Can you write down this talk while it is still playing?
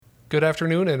Good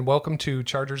afternoon and welcome to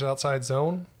Chargers Outside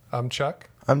Zone. I'm Chuck.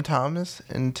 I'm Thomas,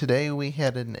 and today we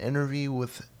had an interview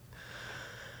with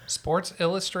Sports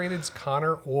Illustrated's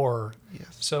Conor Orr.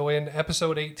 Yes. So in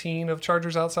episode 18 of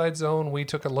Chargers Outside Zone, we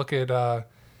took a look at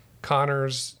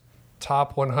Conor's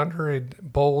top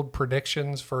 100 bold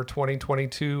predictions for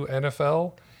 2022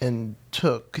 NFL. And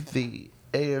took the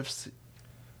AFC.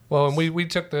 Well, and we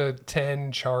took the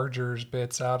 10 Chargers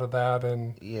bits out of that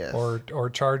and Yes. or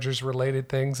Chargers related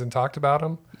things and talked about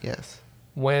them. Yes.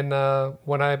 When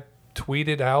I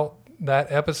tweeted out that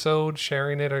episode,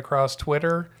 sharing it across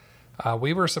Twitter,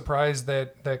 we were surprised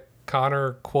that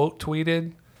Conor quote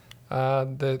tweeted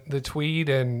the tweet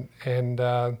and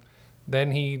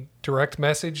then he direct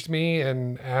messaged me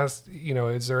and asked,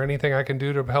 is there anything I can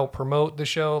do to help promote the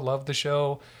show? Love the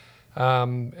show.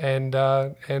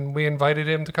 And we invited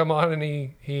him to come on, and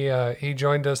he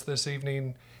joined us this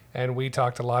evening, and we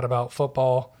talked a lot about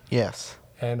football. Yes.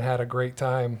 And had a great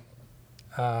time.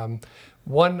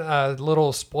 One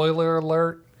little spoiler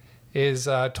alert is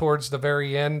towards the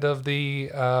very end of the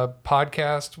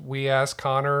podcast, we asked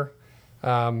Conor,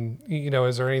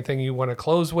 is there anything you want to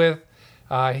close with?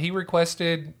 He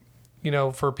requested,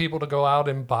 for people to go out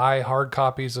and buy hard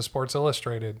copies of Sports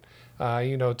Illustrated.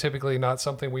 Typically not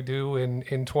something we do in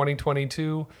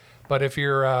 2022, but if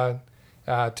you're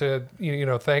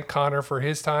to thank Conor for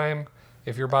his time,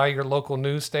 if you're by your local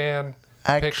newsstand,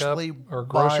 pick up or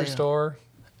grocery store,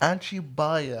 actually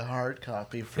buy a hard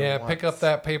copy for once. Pick up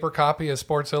that paper copy of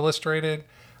Sports Illustrated.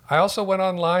 I also went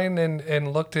online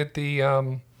and looked at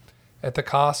the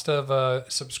cost of a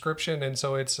subscription, and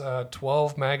so it's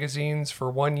 12 magazines for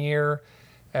 1 year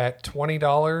at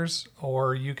 $20,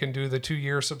 or you can do the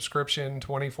 2-year subscription,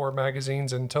 24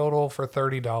 magazines in total for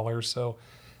 $30. So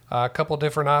a couple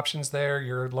different options there,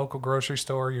 your local grocery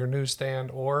store, your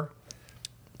newsstand, or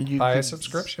buy a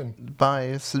subscription. Buy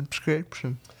a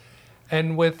subscription.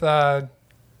 And with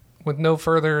no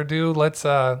further ado, let's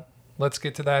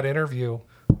get to that interview.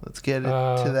 Let's get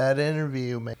to that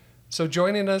interview, man. So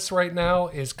joining us right now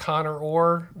is Conor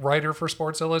Orr, writer for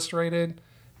Sports Illustrated.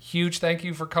 Huge thank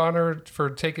you for Conor for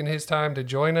taking his time to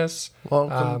join us.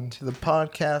 Welcome to the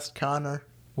podcast, Conor.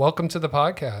 Welcome to the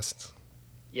podcast.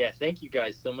 Yeah, thank you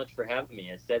guys so much for having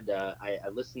me. I said I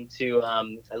listened to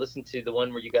the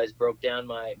one where you guys broke down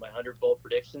my 100 bold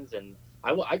predictions, and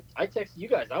I texted you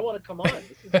guys. I want to come on.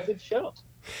 This is a good show.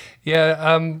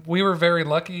 Yeah, we were very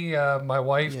lucky. My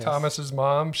wife, Yes. Thomas's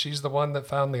mom, she's the one that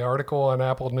found the article on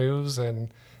Apple News,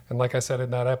 and like I said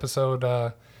in that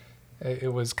episode,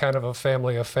 it was kind of a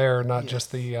family affair, not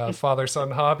just the father-son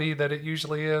hobby that it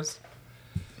usually is.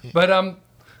 But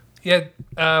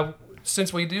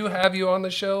since we do have you on the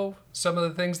show, some of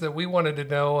the things that we wanted to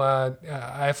know,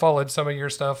 I followed some of your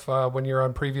stuff when you're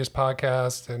on previous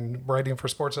podcasts and writing for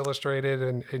Sports Illustrated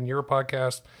and your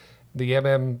podcast, the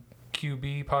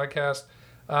MMQB podcast.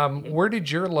 Where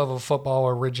did your love of football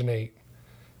originate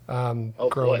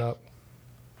growing up?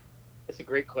 That's a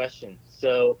great question.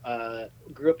 So,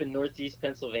 grew up in Northeast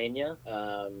Pennsylvania.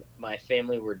 My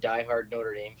family were diehard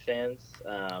Notre Dame fans.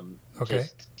 Okay.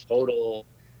 Just total.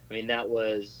 I mean, that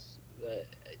was,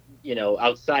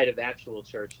 outside of actual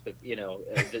church, but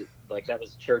that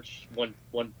was church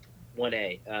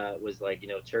 1A. Was like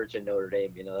church and Notre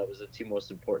Dame. That was the two most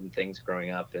important things growing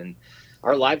up, and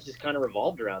our lives just kind of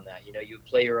revolved around that. You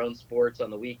play your own sports on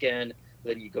the weekend,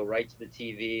 then you go right to the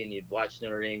TV and you'd watch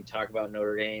Notre Dame, talk about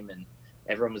Notre Dame, and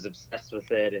everyone was obsessed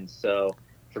with it. And so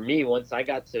for me, once I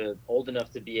got to old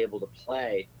enough to be able to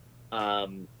play,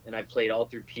 and I played all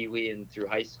through Pee Wee and through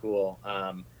high school,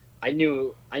 I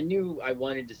knew I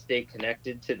wanted to stay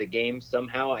connected to the game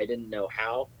somehow. I didn't know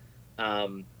how.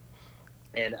 And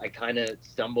I kind of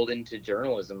stumbled into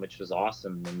journalism, which was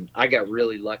awesome. And I got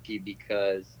really lucky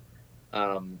because,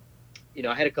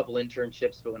 I had a couple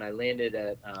internships, but when I landed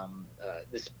at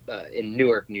in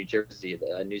Newark, New Jersey,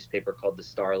 a newspaper called the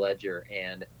Star Ledger,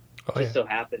 and so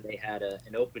happened they had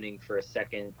an opening for a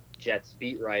second Jets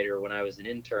beat writer when I was an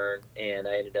intern, and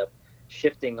I ended up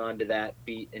shifting onto that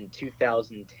beat in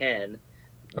 2010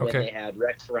 when they had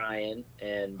Rex Ryan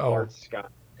and Bart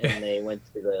Scott, and they went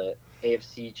to the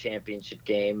AFC Championship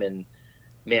game, and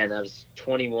man, I was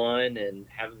 21 and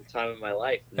having the time of my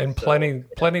life. And so,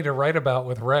 plenty to write about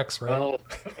with Rex, right? Oh,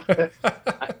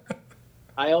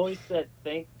 I always said,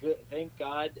 thank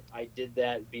God I did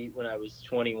that beat when I was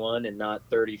 21 and not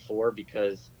 34,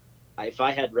 because if I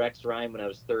had Rex Ryan when I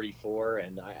was 34,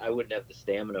 and I wouldn't have the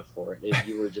stamina for it. If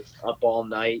you were just up all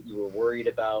night, you were worried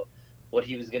about what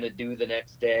he was going to do the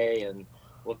next day, and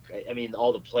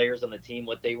all the players on the team,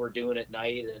 what they were doing at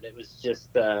night, and it was just,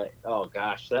 it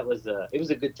was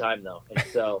a good time though. And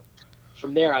so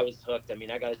from there I was hooked. I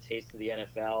mean, I got a taste of the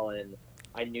NFL, and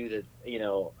I knew that,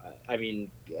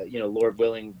 Lord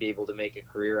willing, be able to make a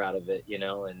career out of it,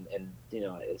 and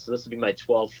so this will be my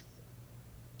 12th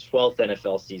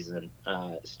NFL season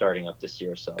starting up this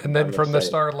year. So And then I'm from the excited.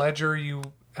 Star Ledger,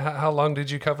 how long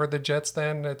did you cover the Jets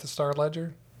then at the Star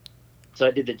Ledger? So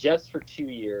I did the Jets for 2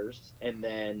 years, and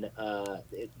then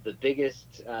the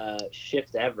biggest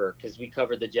shift ever, because we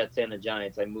covered the Jets and the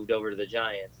Giants. I moved over to the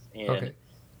Giants, and Okay.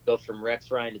 go from Rex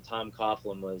Ryan to Tom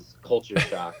Coughlin was culture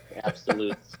shock,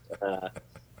 absolute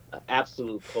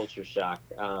culture shock.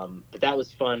 But that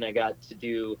was fun. I got to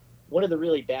do one of the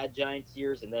really bad Giants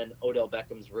years, and then Odell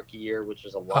Beckham's rookie year, which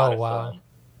was a Oh, lot of wow. fun.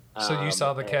 So you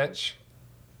saw the And catch?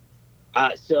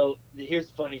 so here's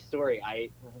a funny story. I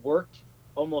worked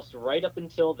almost right up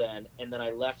until then, and then I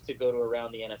left to go to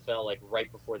around the NFL like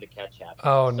right before the catch happened.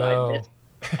 Oh, So no.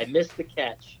 I missed the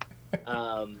catch.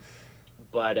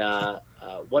 But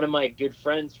one of my good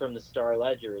friends from the Star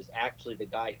Ledger is actually the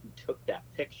guy who took that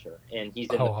picture, and he's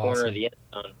in Oh, the corner of awesome. the end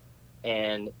zone,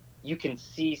 and you can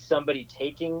see somebody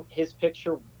taking his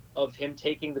picture of him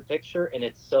taking the picture, and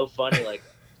it's so funny. Like,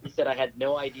 he said, I had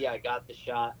no idea I got the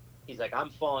shot. He's like, I'm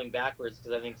falling backwards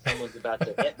because I think someone's about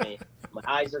to hit me. My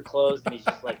eyes are closed, and he's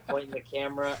just like pointing the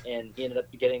camera, and he ended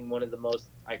up getting one of the most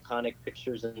iconic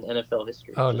pictures in NFL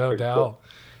history, Oh, which is no pretty cool. doubt.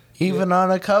 Even on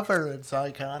a cover, it's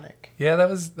iconic. Yeah, that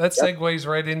Yep. segues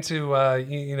right into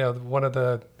one of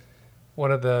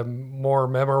the more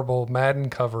memorable Madden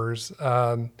covers.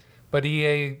 But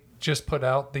EA just put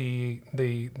out the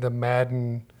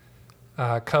Madden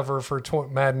cover for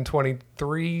Madden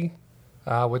 23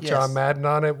 with John Yes. Madden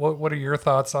on it. What are your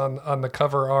thoughts on the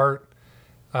cover art,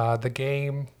 the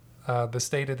game, the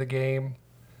state of the game?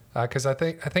 Because I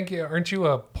think aren't you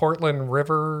a Portland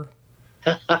River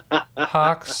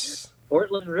Hawks?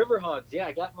 Portland Riverhogs. Yeah,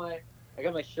 I got my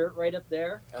shirt right up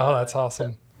there. Oh, that's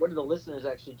awesome. One of the listeners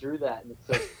actually drew that, and it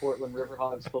says Portland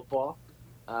Riverhogs football.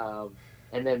 Um,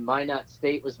 and then Minot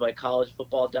State was my college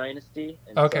football dynasty,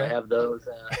 and so I Okay. have those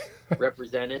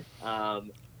represented. Yeah,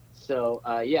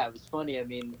 it was funny. I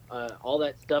mean, all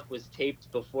that stuff was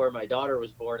taped before my daughter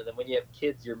was born, and then when you have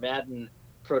kids, your Madden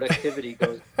productivity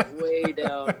goes way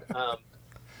down.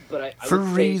 But I For would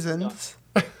say, reasons.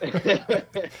 Yeah.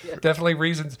 Definitely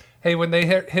reasons. Hey, when they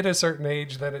hit a certain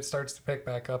age, then it starts to pick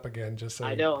back up again. Just so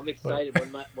I you know. I'm know. excited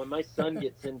when my son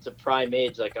gets into prime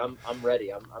age. Like I'm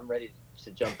ready. I'm ready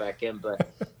to jump back in. But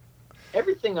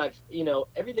everything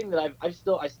that I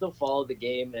still follow the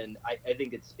game, and I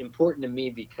think it's important to me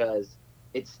because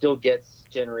it still gets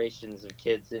generations of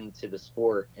kids into the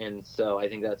sport, and so I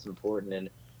think that's important. And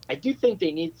I do think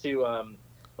they need to,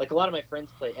 like, a lot of my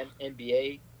friends play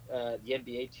NBA, the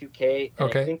NBA 2K, and I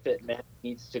Okay. think that Matt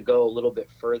needs to go a little bit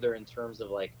further in terms of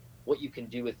like what you can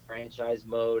do with franchise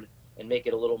mode and make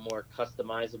it a little more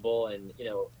customizable, and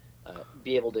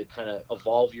be able to kind of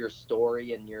evolve your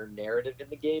story and your narrative in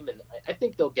the game. And I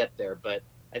think they'll get there, but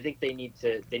I think they need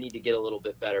to get a little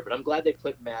bit better. But I'm glad they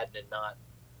put Madden and not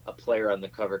a player on the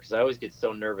cover, because I always get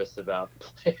so nervous about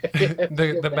The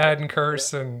Madden. Madden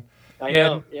curse and I yeah,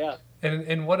 know, yeah.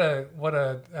 and what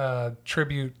a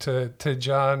tribute to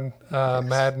John Yes.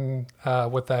 Madden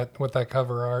with that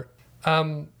cover art.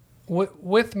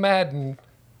 With Madden,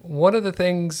 one of the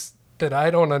things that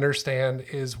I don't understand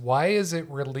is why is it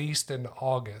released in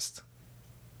August,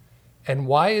 and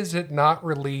why is it not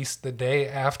released the day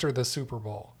after the Super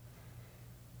Bowl?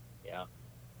 Yeah.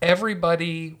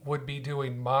 Everybody would be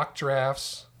doing mock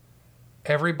drafts.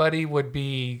 Everybody would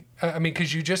be, I mean,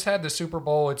 because you just had the Super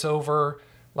Bowl, it's over.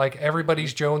 Like Hmm.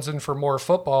 everybody's jonesing for more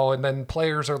football, and then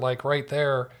players are like right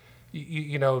there,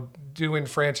 doing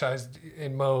franchise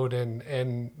in mode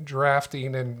and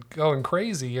drafting and going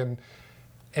crazy.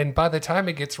 And by the time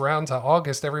it gets around to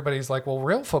August, everybody's like, well,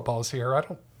 real football's here. I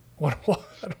don't want to, I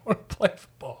don't want to play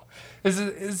football.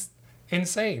 Is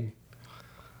insane.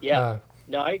 Yeah. Uh,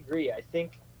 No, I agree. I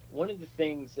think one of the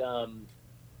things,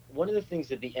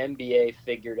 that the NBA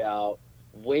figured out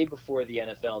way before the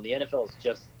NFL, and the NFL is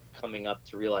just coming up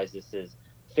to realize this, is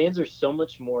fans are so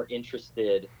much more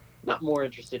interested, not more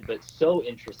interested, but so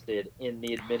interested in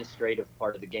the administrative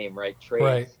part of the game, right?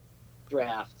 right. Trades,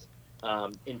 drafts,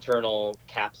 internal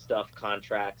cap stuff,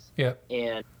 contracts, Yeah.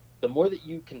 and the more that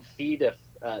you can feed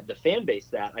the fan base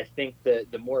that, I think the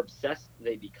more obsessed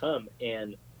they become.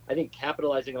 And I think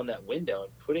capitalizing on that window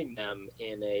and putting them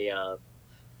in a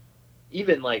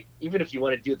even if you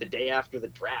want to do it the day after the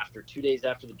draft or 2 days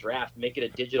after the draft, make it a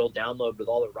digital download with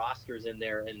all the rosters in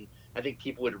there, and I think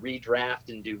people would redraft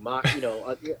and do mock,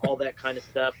 all that kind of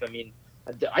stuff. I mean,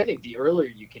 I think the earlier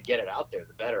you could get it out there,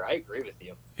 the better. I agree with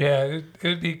you. Yeah,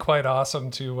 it'd be quite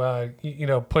awesome to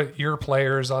put your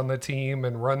players on the team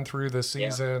and run through the Yeah.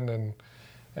 season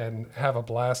and have a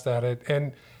blast at it.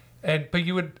 But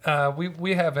you would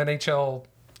we have NHL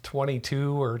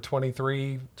 22 or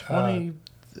 23 20,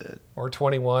 or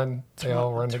 21. They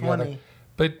all run 20. together.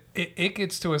 But it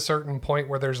gets to a certain point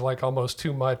where there's like almost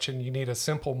too much, and you need a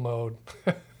simple mode.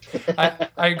 I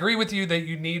agree with you that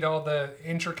you need all the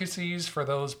intricacies for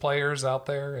those players out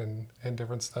there and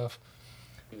different stuff.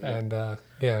 And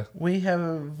yeah, We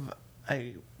have,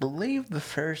 I believe, the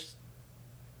first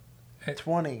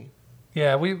 20.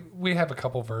 yeah, we have a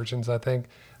couple versions, I think.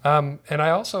 And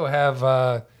I also have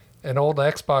an old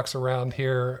Xbox around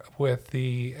here with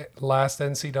the last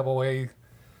NCAA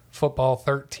football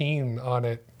 13 on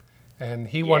it, and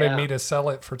he wanted me to sell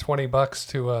it for $20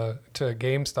 to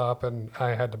GameStop, and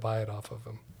I had to buy it off of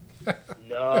him.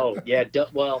 No, yeah,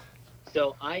 well,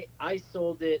 so I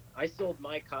sold it. I sold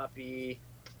my copy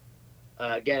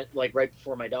again, like right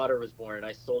before my daughter was born, and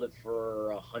I sold it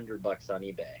for $100 on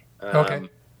eBay. Okay.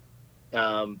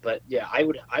 But yeah, I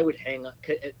would hang on,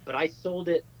 but I sold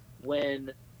it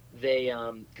when they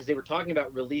because they were talking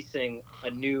about releasing a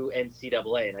new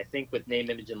NCAA, and I think with name,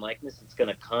 image, and likeness, it's going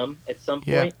to come at some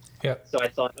Yeah. point. Yeah. So I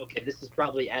thought, okay, this is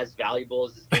probably as valuable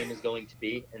as this game is going to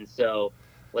be, and so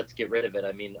let's get rid of it.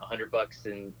 I mean, $100,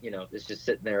 and it's just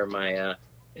sitting there in my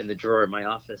in the drawer in my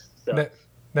office. So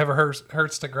Never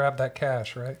hurts to grab that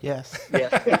cash, right? Yes.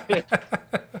 yeah,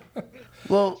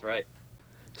 Well, that's right.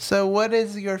 so what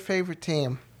is your favorite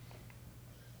team?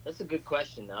 That's a good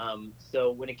question.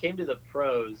 So when it came to the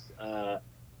pros,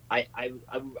 I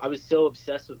was so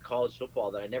obsessed with college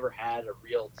football that I never had a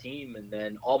real team, and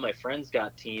then all my friends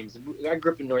got teams. I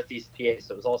grew up in Northeast PA,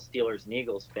 so it was all Steelers and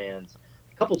Eagles fans,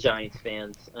 a couple Giants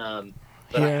fans,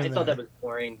 but I thought that was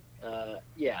boring.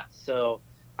 Yeah, so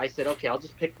I said, okay, I'll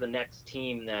just pick the next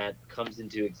team that comes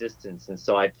into existence, and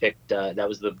so I picked that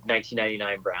was the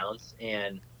 1999 Browns,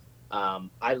 and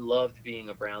I loved being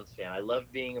a Browns fan. I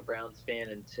loved being a Browns fan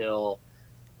until,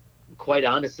 quite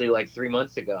honestly, like 3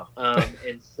 months ago.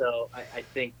 And so I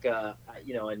think,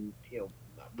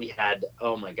 we had,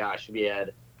 oh my gosh, we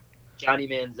had Johnny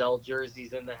Manziel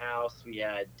jerseys in the house. We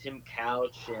had Tim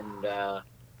Couch, and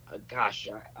gosh,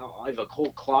 I have a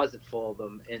whole closet full of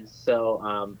them. And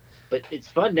so, but it's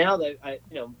fun now that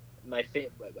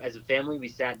as a family, we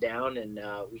sat down and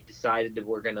we decided that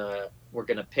we're gonna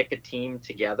pick a team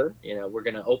together. We're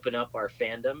gonna open up our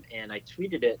fandom, and I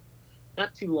tweeted it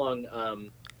not too long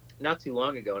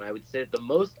ago, and I would say the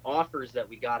most offers that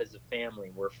we got as a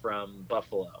family were from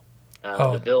Buffalo.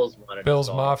 The Bills wanted Bills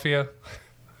us all. Mafia.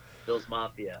 Bills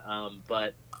Mafia.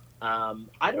 But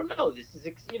I don't know. This is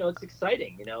it's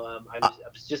exciting. I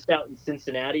was just out in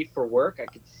Cincinnati for work. I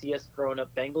could see us growing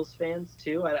up Bengals fans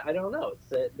too. I don't know.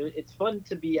 It's fun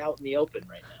to be out in the open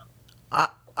right now.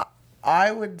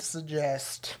 I would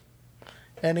suggest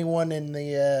anyone in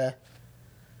the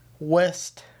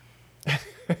West.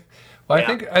 Well,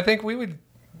 yeah. I think we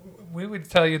would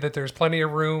tell you that there's plenty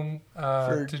of room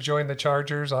to join the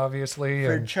Chargers, obviously,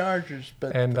 for Chargers,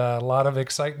 but a lot of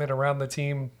excitement around the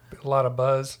team, a lot of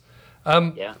buzz.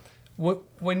 Yeah.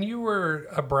 When you were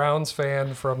a Browns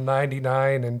fan from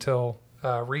 '99 until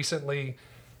recently,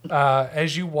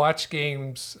 as you watch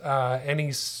games,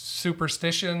 any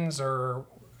superstitions, or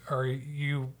are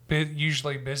you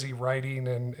usually busy writing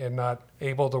and not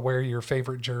able to wear your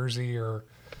favorite jersey or?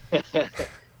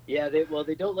 Yeah, they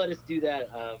don't let us do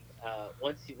that.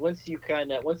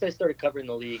 Once I started covering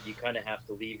the league, you kind of have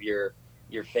to leave your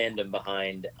fandom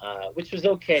behind, which was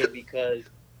okay because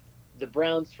the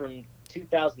Browns from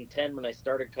 2010, when I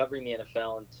started covering the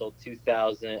NFL,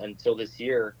 until this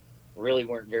year, really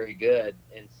weren't very good,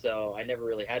 and so I never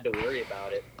really had to worry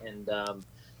about it. And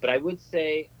but I would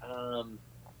say,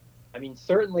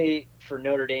 certainly for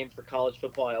Notre Dame, for college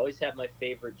football, I always have my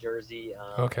favorite jersey.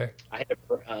 Okay. I had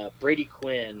Brady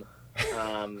Quinn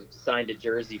signed a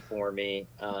jersey for me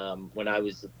when I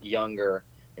was younger,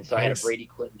 and so I had a Brady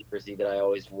Quinn jersey that I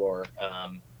always wore.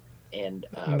 And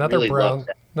another really Brown's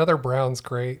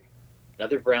great.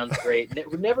 Another Brown's great.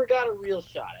 Never got a real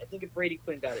shot. I think if Brady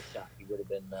Quinn got a shot, he would have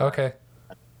been okay.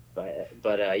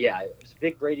 But yeah, I was a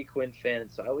big Brady Quinn fan,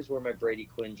 so I always wore my Brady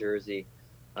Quinn jersey.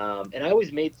 And I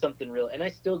always made something real, and I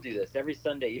still do this every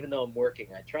Sunday, even though I'm working.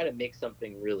 I try to make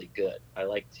something really good. I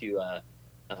like to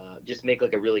just make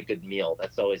like a really good meal.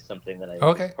 That's always something that is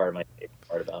part of my favorite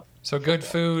part about. So good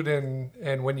food,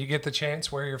 and when you get the chance,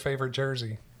 wear your favorite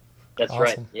jersey. That's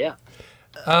awesome. Right.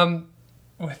 Yeah.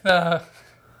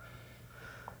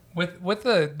 With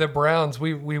the Browns,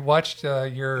 we watched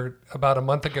about a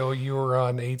month ago. You were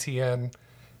on ATN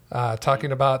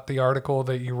talking about the article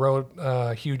that you wrote,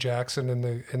 Hugh Jackson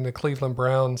in the Cleveland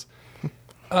Browns.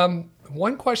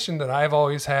 One question that I've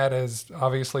always had as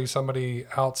obviously somebody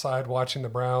outside watching the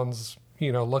Browns,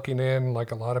 looking in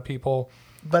like a lot of people,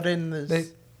 But in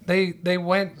this, they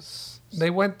went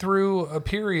through a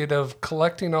period of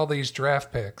collecting all these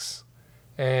draft picks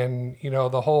and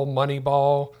the whole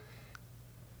Moneyball,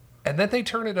 and then they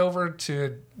turn it over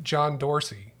to John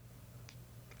Dorsey,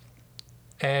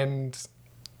 and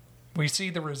we see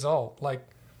the result. Like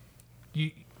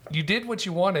you did what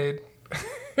you wanted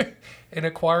in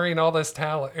acquiring all this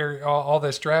talent or all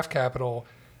this draft capital,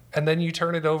 and then you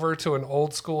turn it over to an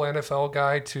old school NFL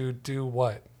guy to do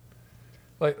what?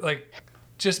 Like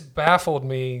just baffled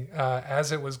me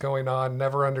as it was going on.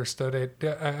 Never understood it.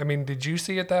 I mean, did you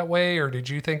see it that way, or did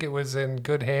you think it was in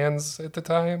good hands at the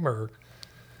time, or?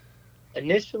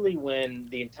 Initially, when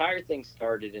the entire thing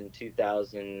started in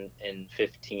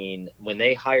 2015, when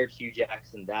they hired Hugh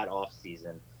Jackson that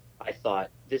offseason, I thought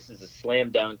this is a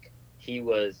slam dunk. He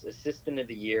was assistant of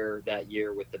the year that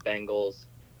year with the Bengals.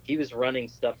 He was running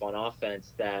stuff on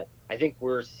offense that I think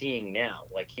we're seeing now.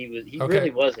 Like he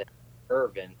really wasn't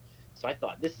Irvin. So I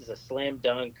thought this is a slam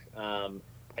dunk. I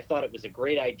thought it was a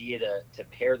great idea to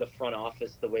pair the front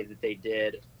office the way that they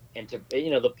did. And to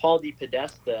the Paul D.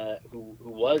 Podesta, who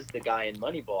was the guy in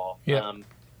Moneyball,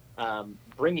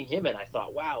 bringing him in, I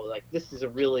thought, wow, like this is a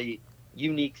really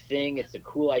unique thing. It's a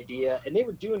cool idea, and they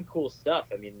were doing cool stuff.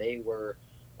 I mean, they were.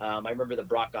 I remember the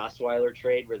Brock Osweiler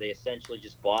trade where they essentially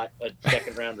just bought a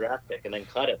second-round draft pick and then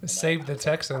cut him. Saved the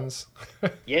Texans.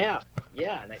 Yeah,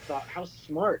 and I thought how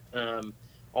smart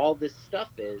all this stuff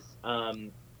is.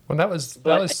 Well, that was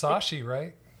Sashi,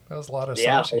 right? That was a lot of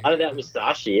Sashi. A lot of that was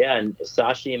Sashi, and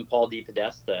Sashi and Paul D.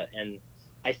 Podesta. And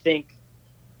I think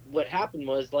what happened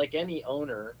was, like any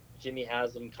owner, Jimmy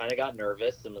Haslam kind of got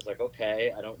nervous and was like,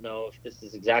 okay, I don't know if this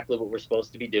is exactly what we're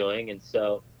supposed to be doing. And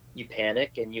so you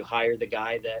panic and you hire the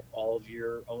guy that all of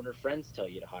your owner friends tell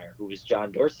you to hire, who was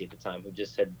John Dorsey at the time, who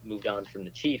just had moved on from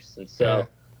the Chiefs. And so,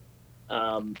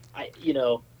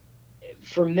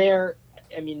 from there,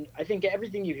 I mean, I think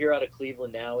everything you hear out of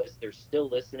Cleveland now is they're still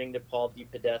listening to Paul D.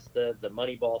 Podesta. The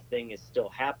Moneyball thing is still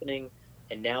happening,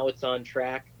 and now it's on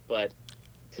track. But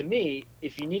to me,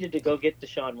 if you needed to go get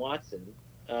Deshaun Watson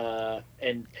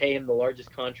and pay him the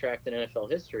largest contract in NFL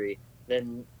history,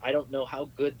 then I don't know how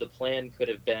good the plan could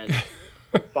have been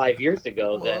 5 years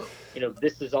ago that,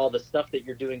 this is all the stuff that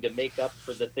you're doing to make up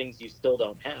for the things you still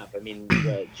don't have. I mean,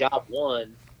 job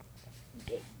 1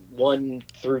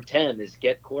 through 10 is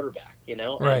get quarterback,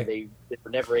 right. And they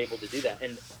were never able to do that.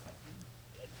 And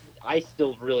I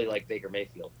still really like Baker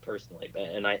Mayfield personally,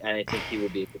 and I think he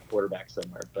would be a good quarterback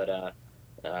somewhere. But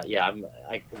I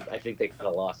think they kind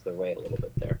of lost their way a little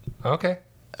bit there. Okay.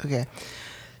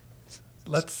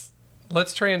 Let's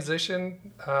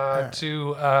transition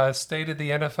to state of the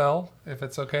NFL, if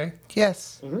it's okay.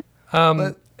 Yes.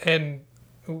 Mm-hmm. And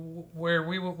where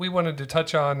we wanted to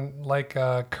touch on like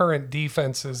current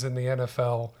defenses in the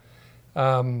NFL.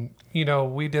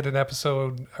 We did an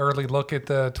episode, early look at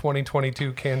the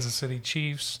 2022 Kansas City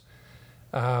Chiefs.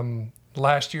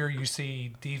 Last year, you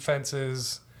see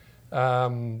defenses,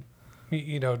 playing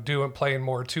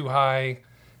more too high.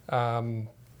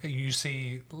 You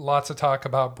see lots of talk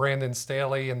about Brandon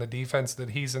Staley and the defense that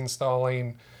he's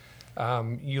installing.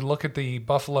 You look at the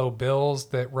Buffalo Bills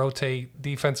that rotate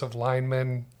defensive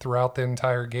linemen throughout the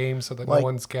entire game so that no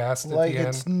one's gassed at the end. Like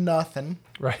it's nothing.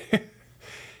 Right.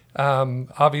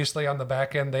 Obviously, on the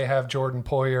back end, they have Jordan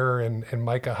Poyer and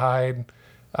Micah Hyde.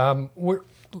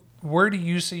 Where do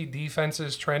you see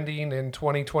defenses trending in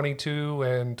 2022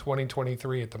 and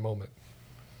 2023 at the moment?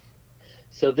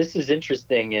 So this is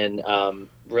interesting and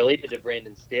related to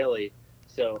Brandon Staley.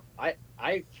 So I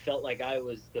felt like I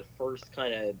was the first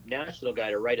kind of national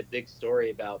guy to write a big story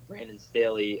about Brandon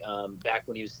Staley back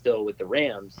when he was still with the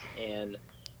Rams. And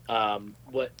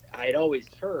what I had always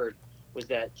heard was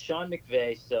that Sean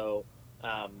McVay,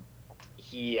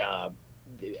 he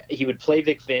would play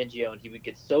Vic Fangio and he would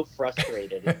get so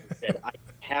frustrated and he said, I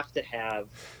have to have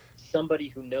somebody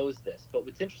who knows this. But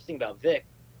what's interesting about Vic,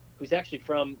 who's actually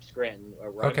from Scranton,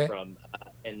 or where I'm from,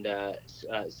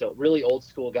 so really old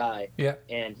school guy. Yeah.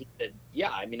 And he said,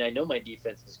 I mean, I know my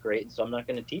defense is great, and so I'm not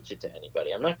going to teach it to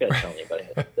anybody. I'm not going to tell anybody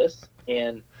how to do this.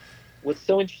 And what's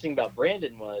so interesting about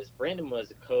Brandon was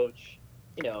a coach,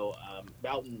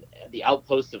 out in the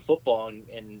outposts of football and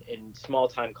in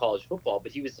small-time college football,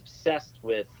 but he was obsessed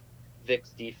with Vic's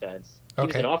defense. He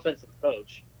was an offensive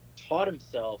coach, taught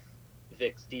himself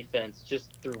Vic's defense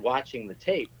just through watching the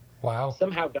tape. Wow.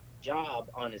 Somehow got a job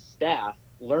on his staff,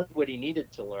 learned what he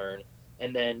needed to learn,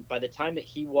 And then by the time that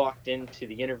he walked into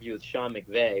the interview with Sean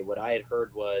McVay, what I had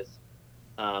heard was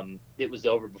it was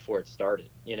over before it started.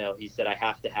 He said, I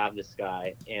have to have this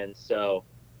guy. And so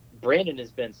Brandon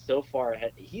has been so far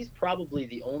ahead. He's probably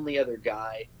the only other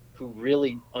guy who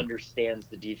really understands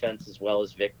the defense as well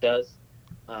as Vic does.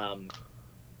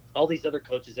 All these other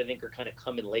coaches, I think, are kind of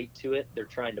coming late to it. They're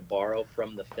trying to borrow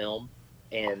from the film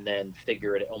and then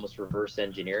figure it, almost reverse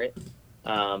engineer it.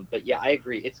 But yeah, I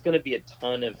agree. It's going to be a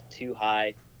ton of too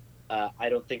high. I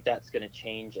don't think that's going to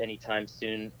change anytime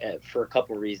soon for a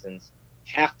couple reasons.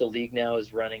 Half the league now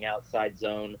is running outside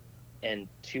zone, and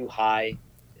too high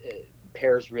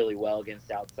pairs really well against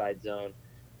outside zone.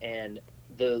 And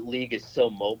the league is so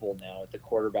mobile now at the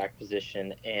quarterback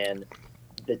position, and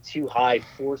the too high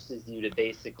forces you to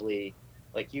basically,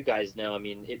 like you guys know, I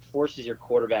mean, it forces your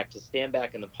quarterback to stand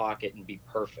back in the pocket and be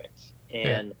perfect.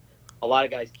 And a lot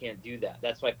of guys can't do that.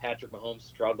 That's why Patrick Mahomes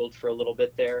struggled for a little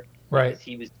bit there, Right. because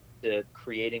he was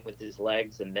creating with his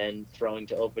legs and then throwing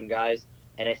to open guys.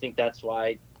 And I think that's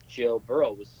why Joe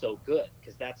Burrow was so good,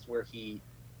 because that's where he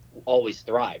always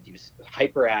thrived. He was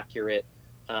hyper accurate,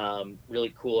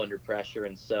 really cool under pressure,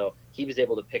 and so he was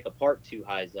able to pick apart too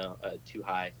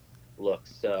high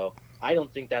looks. So I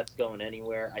don't think that's going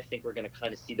anywhere. I think we're going to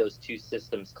kind of see those two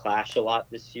systems clash a lot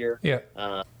this year. Yeah.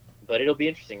 But it'll be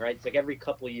interesting, right? It's like every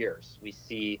couple of years we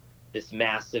see this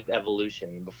massive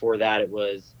evolution. Before that, it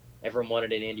was everyone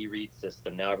wanted an Andy Reid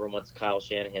system. Now everyone wants Kyle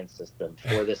Shanahan's system.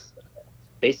 Before this,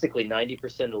 basically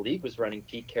 90% of the league was running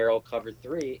Pete Carroll cover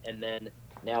 3, and then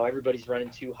now everybody's running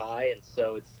too high. And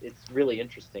so it's really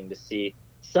interesting to see.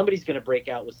 Somebody's going to break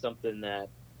out with something that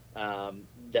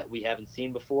we haven't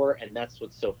seen before, and that's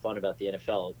what's so fun about the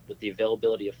NFL. With the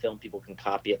availability of film, people can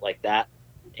copy it like that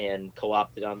and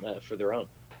co-opt it for their own.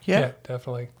 Yeah,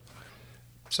 definitely.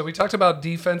 So we talked about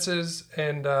defenses,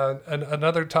 and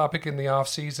another topic in the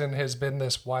offseason has been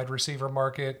this wide receiver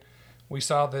market. We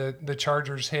saw the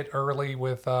Chargers hit early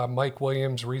with Mike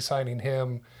Williams re-signing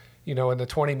him, in the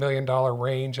 $20 million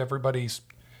range. Everybody's,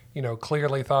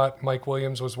 clearly thought Mike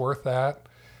Williams was worth that.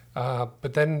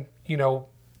 But then,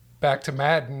 back to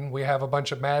Madden, we have a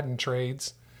bunch of Madden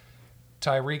trades.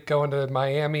 Tyreek going to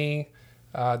Miami,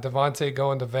 Devontae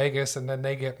going to Vegas, and then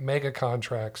they get mega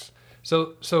contracts.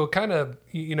 So kind of,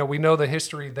 we know the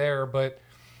history there, but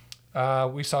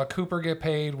we saw Cooper get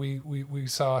paid. We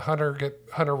saw Hunter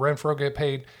Renfrow get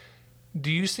paid. Do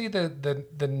you see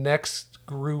the next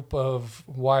group of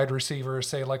wide receivers,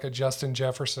 say like a Justin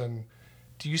Jefferson,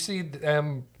 do you see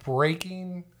them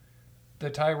breaking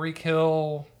the Tyreek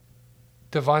Hill,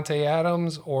 Devontae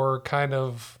Adams, or kind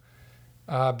of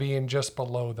being just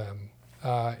below them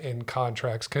in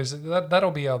contracts? Because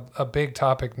that'll be a big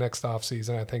topic next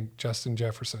offseason, I think, Justin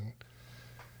Jefferson.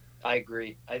 I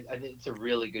agree. I think it's a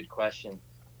really good question.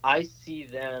 I see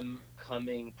them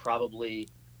coming probably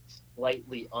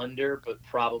slightly under, but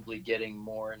probably getting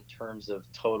more in terms of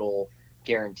total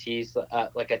guarantees. I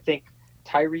think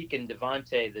Tyreek and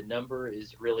Devontae, the number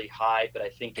is really high, but I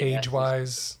think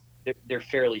age-wise, they're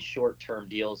fairly short-term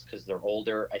deals because they're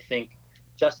older. I think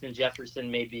Justin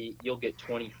Jefferson, maybe you'll get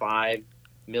 $25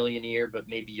 million a year, but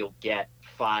maybe you'll get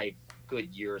 5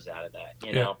 good years out of that,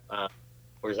 know?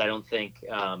 Whereas I don't think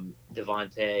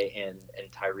Devontae and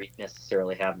Tyreek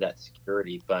necessarily have that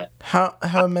security. But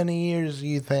how many years do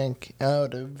you think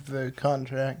out of the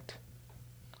contract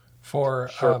for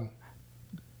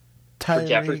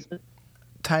Jefferson?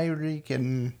 Tyreek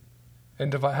and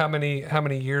how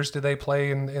many years do they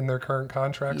play in their current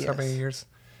contracts? Yes. How many years?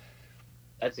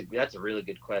 That's a really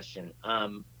good question.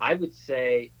 I would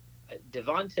say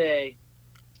Devontae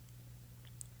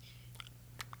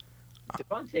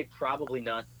probably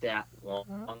not that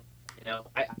long.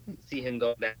 I see him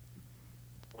go back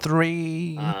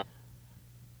 3,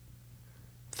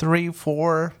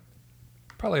 4.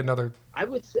 Probably another. I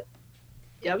would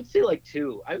say like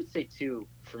 2. I would say 2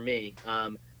 for me.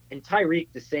 And Tyreek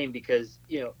the same, because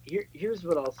here's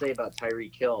what I'll say about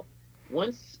Tyreek Hill.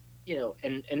 Once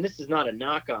and this is not a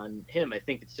knock on him. I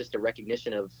think it's just a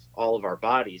recognition of all of our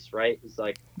bodies, right? It's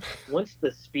like once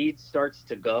the speed starts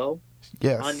to go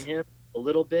on him a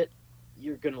little bit,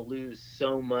 you're going to lose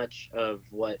so much of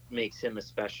what makes him a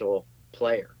special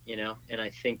player, And I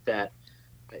think that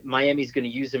Miami's going to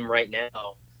use him right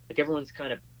now. Like everyone's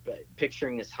kind of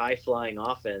picturing this high-flying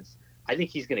offense. I think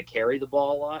he's going to carry the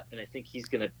ball a lot, and I think he's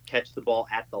going to catch the ball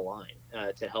at the line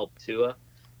to help Tua.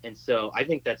 And so I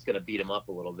think that's going to beat him up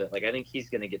a little bit. Like I think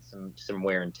he's going to get some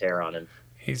wear and tear on him.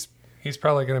 He's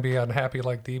probably going to be unhappy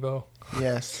like Debo.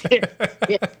 Yes.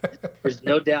 Yeah, there's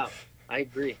no doubt. I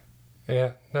agree.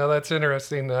 Yeah, no, that's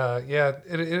interesting.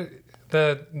 The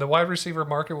wide receiver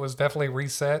market was definitely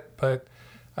reset, but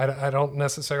I don't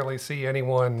necessarily see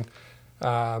anyone,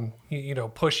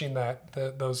 pushing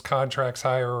those contracts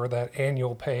higher or that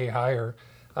annual pay higher.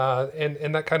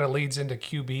 And that kind of leads into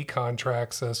QB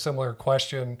contracts. A similar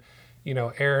question.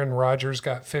 Aaron Rodgers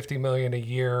got $50 million a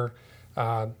year.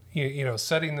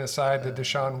 Setting aside the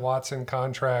Deshaun Watson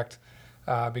contract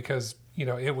because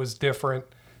it was different.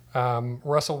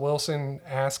 Russell Wilson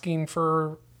asking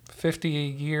for 50 a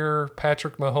year.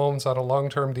 Patrick Mahomes on a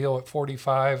long-term deal at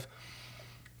 45.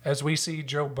 As we see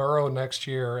Joe Burrow next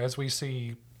year, as we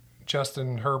see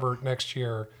Justin Herbert next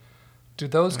year, do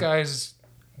those guys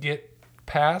get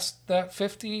past that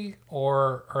 50,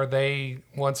 or are they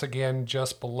once again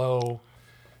just below,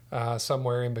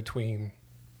 somewhere in between?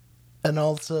 And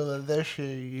also this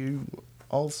year, you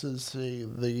also see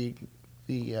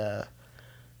the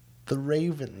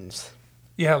Ravens.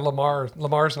 Yeah,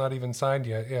 Lamar's not even signed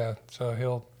yet. Yeah, so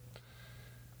he'll.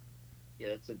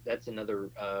 Yeah, that's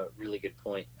another really good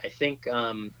point. I think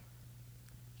So,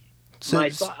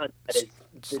 my thought on that is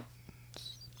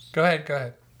Go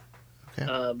ahead.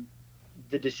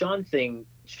 the Deshaun thing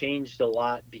changed a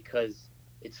lot because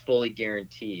it's fully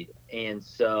guaranteed, and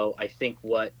so I think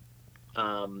what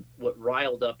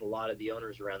riled up a lot of the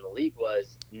owners around the league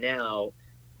was now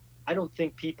I don't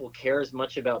think people care as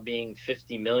much about being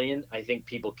 50 million. I think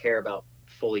people care about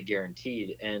fully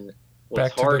guaranteed, and what's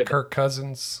Back to hard the about Kirk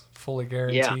Cousins, fully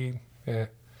guaranteed. Yeah.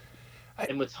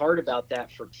 and what's hard about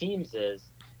that for teams is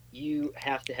you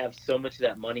have to have so much of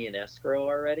that money in escrow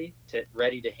already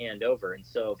ready to hand over. And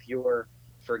so if you're,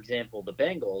 for example, the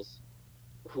Bengals,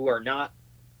 who are not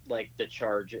like the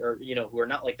or who are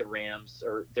not like the Rams,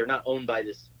 or they're not owned by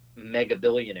this mega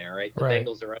billionaire, right? The Right.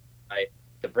 Bengals are owned by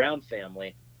the Brown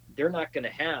family. They're not going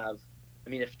to have. I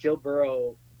mean, if Joe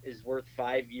Burrow is worth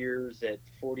 5 years at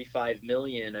 45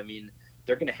 million, I mean,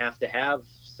 they're going to have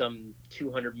some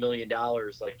 $200 million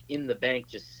like in the bank,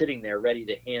 just sitting there ready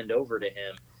to hand over to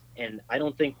him. And I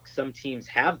don't think some teams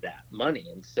have that money.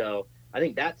 And so I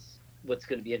think that's what's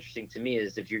going to be interesting to me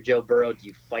is if you're Joe Burrow, do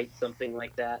you fight something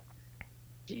like that?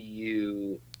 Do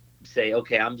you say,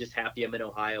 okay, I'm just happy I'm in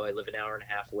Ohio. I live an hour and a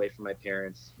half away from my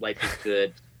parents. Life is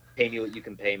good. Pay me what you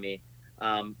can pay me.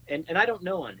 And I don't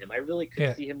know on him. I really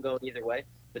could see him going either way.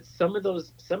 But some of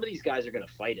these guys are going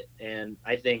to fight it. And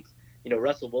I think,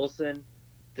 Russell Wilson,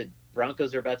 the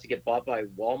Broncos are about to get bought by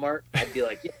Walmart. I'd be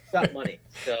like, yeah, you got money.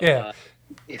 So, Yeah.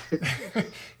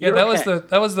 you're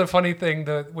that was the funny thing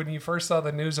that when you first saw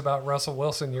the news about Russell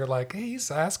Wilson, you're like, hey,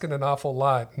 he's asking an awful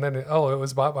lot, and then it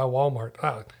was bought by Walmart.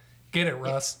 Oh, get it,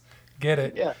 Russ, get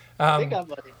it. Yeah, they got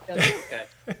money. Yeah, they're okay.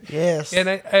 yes. And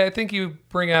I think you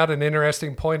bring out an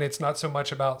interesting point. It's not so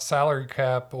much about salary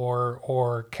cap or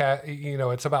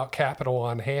it's about capital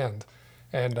on hand,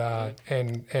 and the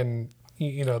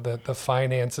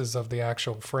finances of the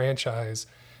actual franchise,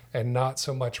 and not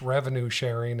so much revenue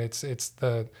sharing. It's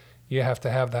you have to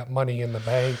have that money in the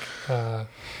bank,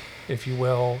 if you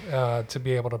will, to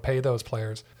be able to pay those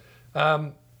players.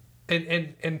 And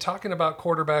talking about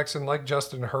quarterbacks and like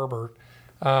Justin Herbert,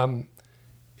 obviously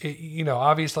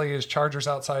his Chargers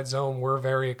outside zone, we're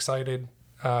very excited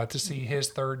to see his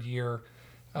third year.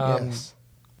 Yes.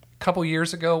 A couple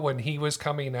years ago when he was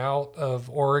coming out of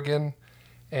Oregon,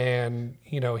 and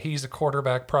he's a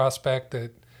quarterback prospect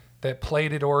that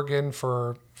played at Oregon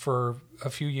for a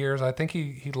few years. I think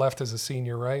he left as a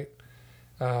senior, right?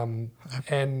 And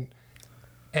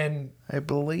I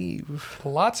believe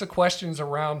lots of questions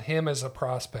around him as a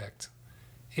prospect.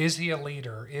 Is he a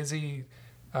leader? Is he,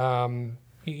 can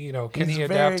He's he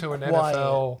adapt to an very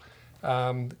NFL?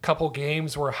 A couple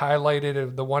games were highlighted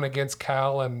of the one against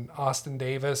Cal and Austin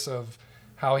Davis of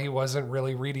how he wasn't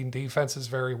really reading defenses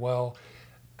very well.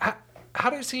 How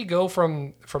does he go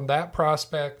from that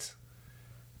prospect,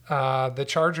 the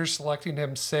Chargers selecting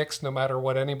him 6th, no matter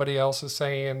what anybody else is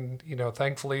saying,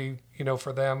 thankfully,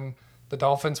 for them, the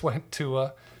Dolphins went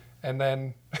Tua, and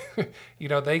then,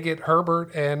 they get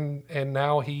Herbert, and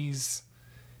now he's,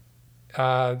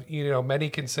 many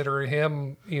consider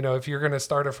him, if you're going to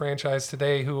start a franchise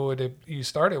today, who would you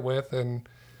start it with? And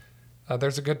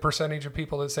there's a good percentage of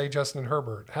people that say Justin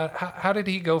Herbert. How did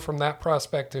he go from that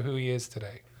prospect to who he is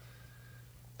today?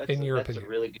 In your opinion? That's a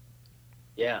really good.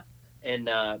 Yeah, and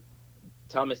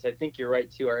Thomas, I think you're right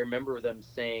too. I remember them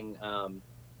saying,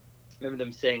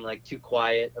 like too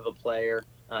quiet of a player.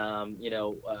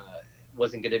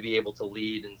 Wasn't going to be able to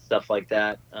lead and stuff like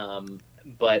that.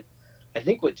 But I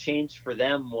think what changed for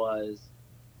them was,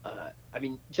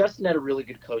 Justin had a really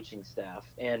good coaching staff,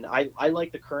 and I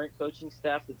like the current coaching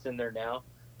staff that's in there now.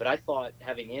 But I thought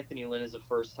having Anthony Lynn as a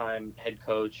first-time head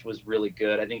coach was really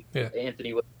good. I think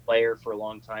Anthony was a player for a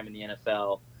long time in the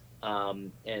NFL,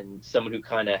 and someone who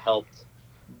kind of helped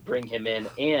bring him in.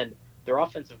 And their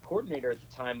offensive coordinator at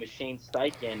the time was Shane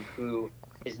Steichen, who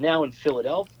is now in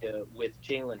Philadelphia with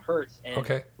Jalen Hurts. And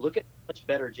Okay. look at how much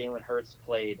better Jalen Hurts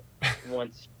played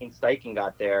once Shane Steichen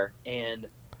got there. And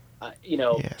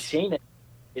Yes. Shane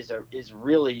is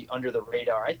really under the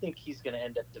radar. I think he's going to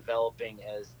end up developing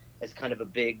as kind of a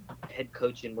big head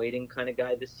coach in waiting kind of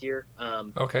guy this year.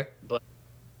 Okay. But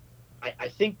I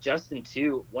think Justin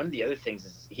too. One of the other things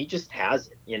is he just has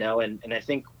it, and I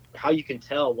think how you can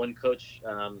tell. One coach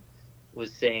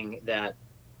was saying that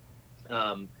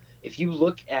if you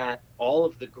look at all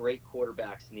of the great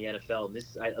quarterbacks in the NFL, and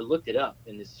this I looked it up,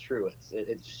 and this is true.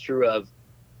 It's true of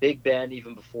Big Ben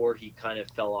even before he kind of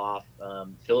fell off.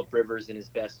 Phillip Rivers in his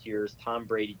best years, Tom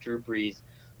Brady, Drew Brees.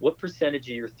 What percentage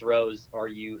of your throws are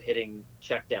you hitting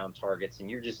check down targets, and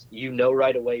you're just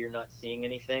right away you're not seeing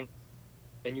anything,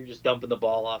 and you're just dumping the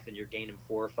ball off, and you're gaining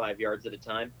 4 or 5 yards at a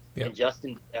time. Yep. And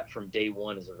Justin did that from day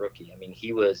one as a rookie. I mean,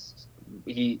 he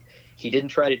didn't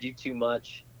try to do too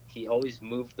much. He always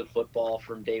moved the football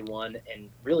from day one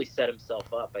and really set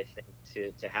himself up, I think,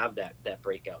 to have that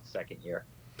breakout second year.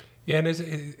 Yeah, and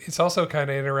it's also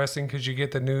kind of interesting because you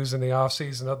get the news in the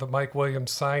offseason of the Mike Williams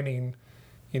signing.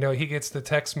 He gets the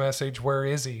text message, "Where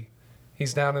is he?"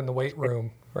 He's down in the weight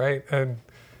room, right? And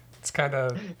it's kind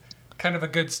of a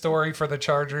good story for the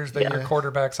Chargers that your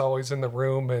quarterback's always in the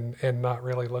room and not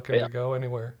really looking to go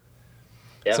anywhere.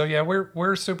 Yeah. So yeah,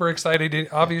 we're super excited.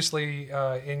 Obviously,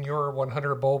 in your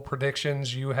 100 bowl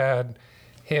predictions, you had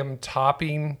him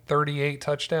topping 38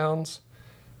 touchdowns,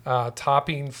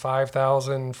 topping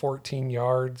 5,014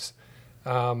 yards,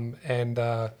 and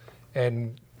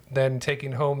then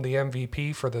taking home the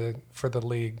MVP for the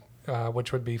league,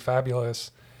 which would be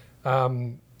fabulous.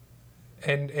 And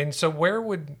so where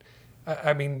would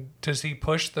does he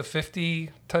push the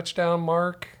 50 touchdown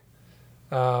mark?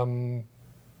 How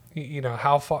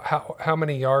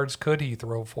many yards could he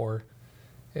throw for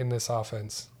in this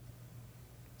offense?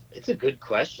 It's a good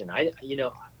question. I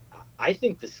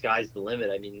think the sky's the limit.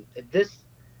 I mean, this,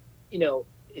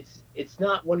 it's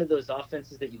not one of those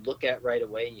offenses that you look at right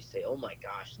away and you say, oh my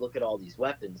gosh, look at all these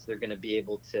weapons. They're going to be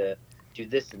able to do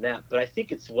this and that. But I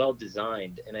think it's well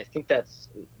designed, and I think that's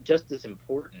just as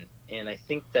important. And I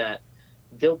think that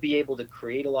they'll be able to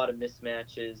create a lot of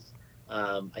mismatches.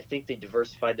 I think they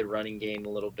diversified the running game a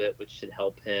little bit, which should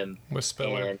help him. With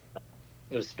Spiller. And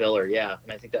it was Spiller, yeah.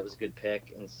 And I think that was a good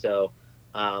pick. And so,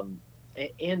 and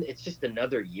it's just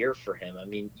another year for him. I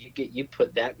mean, you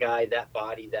put that guy, that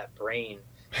body, that brain,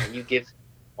 and you give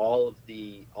all of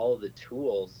the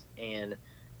tools. And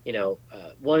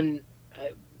when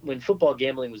football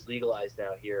gambling was legalized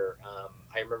out here,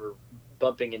 I remember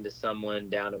bumping into someone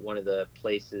down at one of the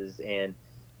places, and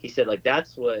he said, like,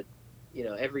 that's what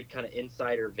every kind of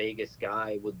insider Vegas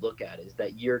guy would look at, is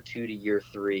that year 2 to year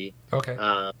 3.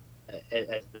 Okay.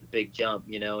 As the big jump,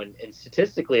 and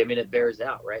statistically, I mean, it bears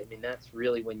out, right? I mean, that's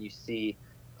really when you see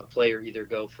a player either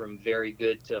go from very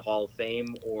good to Hall of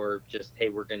Fame, or just, hey,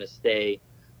 we're going to stay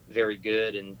very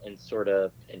good and sort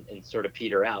of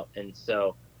peter out. And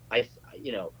so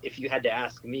if you had to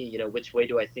ask me, which way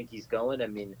do I think he's going? I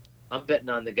mean, I'm betting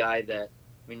on the guy that,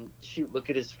 shoot, look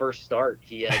at his first start.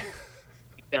 He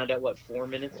found out 4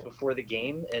 minutes before the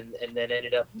game, and then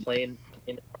ended up playing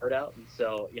hard out. And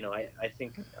so, I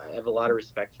think I have a lot of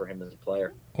respect for him as a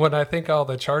player. When I think all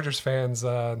the Chargers fans,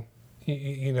 will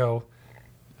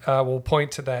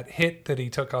point to that hit that he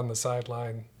took on the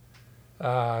sideline,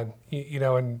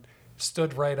 and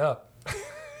stood right up.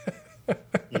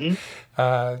 Mm-hmm.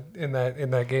 In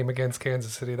that game against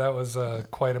Kansas City, that was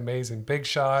quite amazing. Big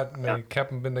shot, and they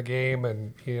kept him in the game,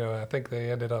 and I think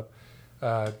they ended up.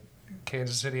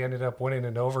 Kansas City ended up winning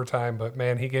in overtime, but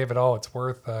man, he gave it all it's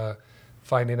worth.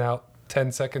 Finding out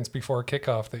 10 seconds before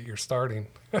kickoff that you're starting.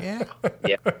 Yeah.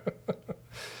 Yeah.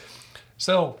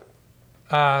 So,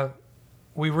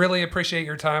 we really appreciate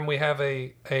your time. We have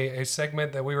a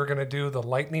segment that we were going to do, the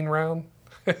lightning round.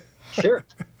 Sure.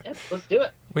 Yes, let's do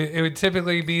it. It would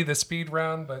typically be the speed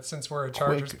round, but since we're a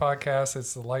Chargers podcast,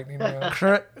 it's the lightning round.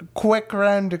 Quick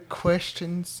round of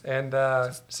questions. And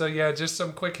so, yeah, just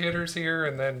some quick hitters here,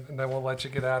 and then we'll let you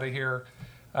get out of here.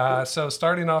 So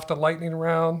starting off the lightning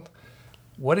round,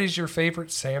 what is your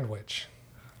favorite sandwich?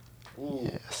 Ooh.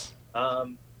 Yes.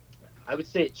 I would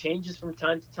say it changes from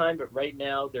time to time, but right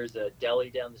now there's a deli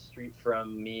down the street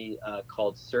from me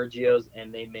called Sergio's,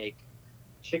 and they make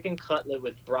chicken cutlet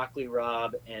with broccoli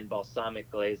rabe and balsamic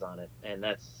glaze on it, and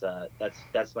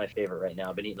that's my favorite right now.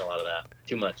 I've been eating a lot of that.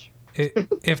 Too much.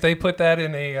 If they put that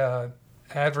in a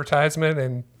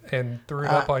advertisement and threw it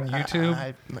up on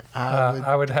YouTube,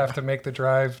 I would have to make the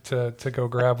drive to go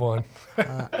grab one.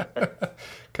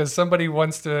 Because somebody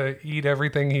wants to eat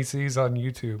everything he sees on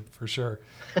YouTube, for sure.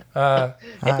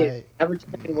 Hey,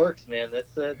 advertising works, man.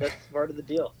 That's part of the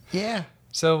deal. Yeah.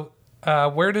 So,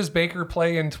 where does Baker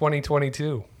play in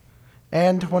 2022?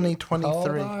 And 2023. Hold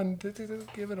on,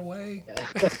 give it away.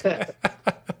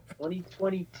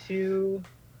 2022.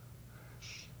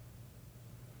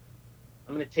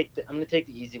 I'm gonna take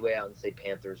the easy way out and say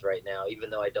Panthers right now, even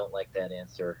though I don't like that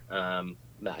answer.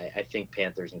 I think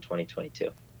Panthers in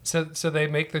 2022. So they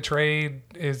make the trade.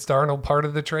 Is Darnold part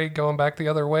of the trade going back the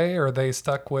other way, or are they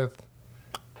stuck with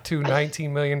two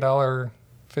 $19 million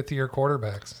fifth-year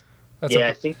quarterbacks?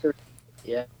 I think they're.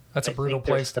 Yeah, that's a brutal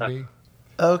place to be.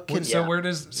 Okay. So where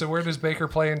does Baker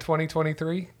play in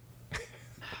 2023?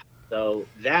 So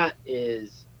that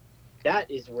is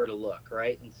where to look,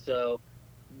 right? And so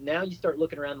now you start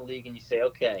looking around the league and you say,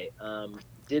 okay,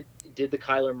 did the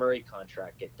Kyler Murray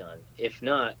contract get done? If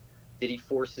not, did he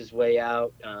force his way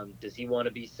out? Does he want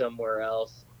to be somewhere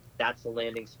else? That's a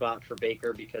landing spot for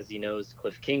Baker because he knows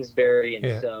Cliff Kingsbury.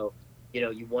 And so,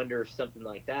 you wonder if something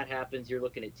like that happens. You're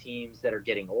looking at teams that are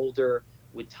getting older.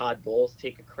 Would Todd Bowles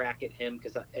take a crack at him?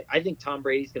 Because I think Tom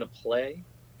Brady's going to play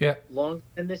long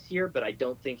in this year, but I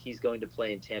don't think he's going to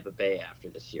play in Tampa Bay after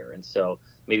this year. And so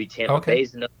maybe Tampa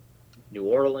Bay's enough. New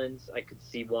Orleans, I could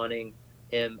see wanting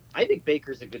him. I think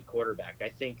Baker's a good quarterback. I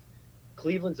think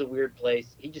Cleveland's a weird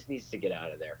place. He just needs to get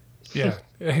out of there. Yeah,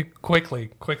 quickly.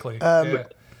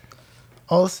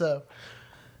 Also,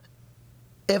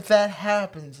 if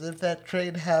that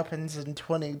trade happens in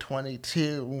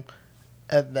 2022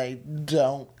 and they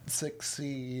don't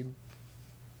succeed,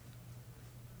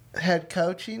 head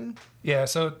coaching? Yeah,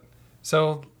 so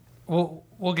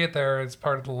we'll get there as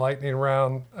part of the lightning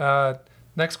round.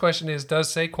 Next question is, does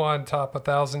Saquon top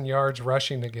 1,000 yards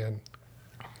rushing again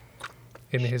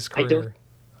in his career?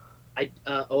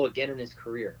 Again in his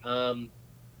career.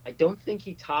 I don't think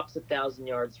he tops 1,000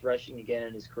 yards rushing again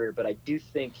in his career, but I do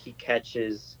think he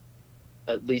catches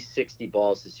at least 60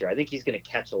 balls this year. I think he's going to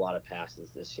catch a lot of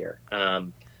passes this year.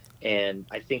 And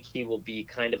I think he will be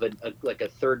kind of like a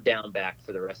third down back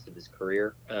for the rest of his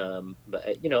career.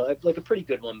 But like a pretty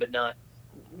good one, but not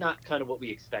kind of what we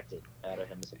expected out of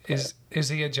him as a player. Is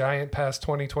he a Giant past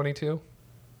 2022?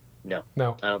 No,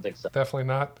 I don't think so. Definitely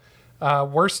not.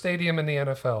 Worst stadium in the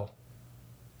NFL?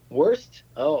 Worst?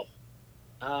 Oh,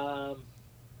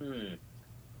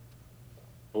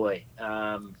 boy.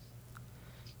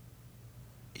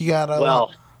 You got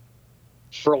well,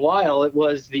 for a while it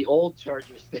was the old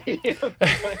Charger Stadium.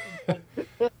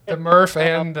 The Murph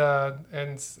and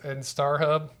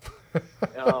StarHub.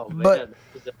 Oh man,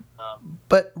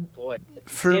 but boy,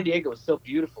 San Diego was so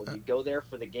beautiful. You'd go there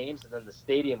for the games, and then the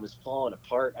stadium was falling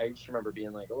apart. I just remember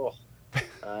being like, "Oh,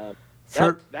 that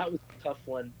was a tough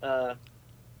one."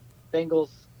 Bengals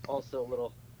also a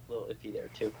little iffy there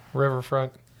too.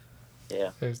 Riverfront.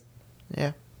 Yeah.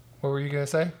 Yeah. What were you gonna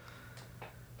say?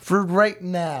 For right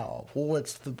now,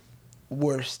 what's the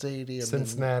worst stadium?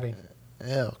 Cincinnati.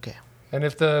 Okay. And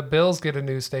if the Bills get a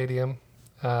new stadium,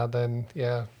 then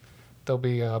they'll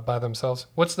be by themselves.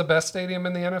 What's the best stadium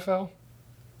in the NFL?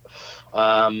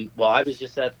 Well, I was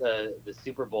just at the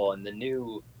Super Bowl, and the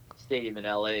new stadium in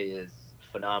LA is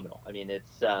phenomenal. I mean,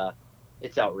 it's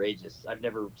outrageous. I've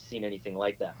never seen anything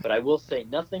like that. But I will say,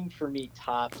 nothing for me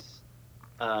tops.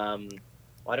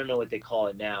 I don't know what they call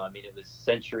it now. I mean, it was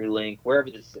CenturyLink, whatever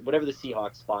the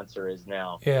Seahawks sponsor is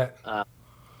now. Yeah.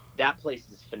 That place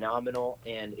is phenomenal.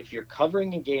 And if you're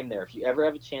covering a game there, if you ever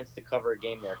have a chance to cover a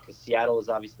game there, because Seattle is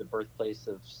obviously the birthplace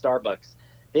of Starbucks,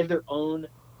 they have their own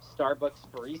Starbucks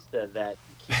barista that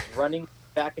keeps running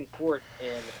back and forth,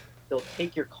 and they'll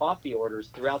take your coffee orders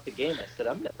throughout the game. I said,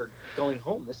 I'm never going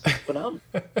home. This is phenomenal.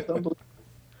 It's unbelievable.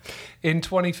 In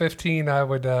 2015, I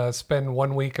would spend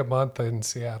 1 week a month in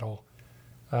Seattle.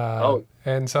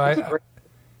 And so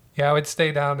I would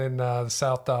stay down in the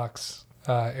South Docks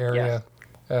area.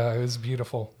 Yes. It was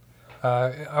beautiful.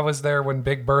 I was there when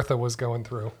Big Bertha was going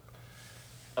through.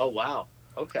 Oh, wow.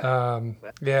 Okay.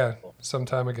 Cool. Some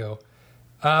time ago.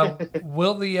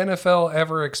 Will the NFL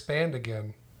ever expand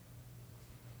again?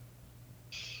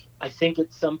 I think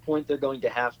at some point they're going to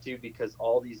have to, because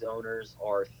all these owners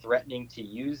are threatening to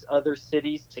use other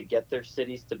cities to get their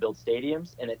cities to build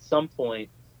stadiums. And at some point,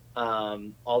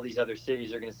 all these other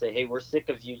cities are going to say, hey, we're sick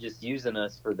of you just using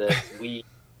us for this. We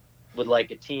would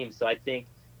like a team. So I think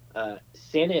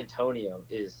San Antonio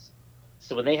is –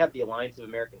 so when they have the Alliance of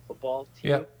American Football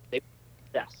team, they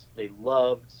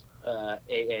loved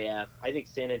AAF. I think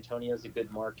San Antonio is a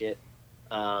good market.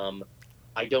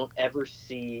 I don't ever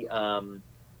see London.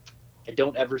 I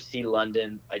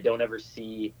don't ever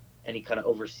see any kind of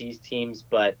overseas teams,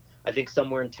 but I think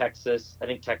somewhere in Texas, I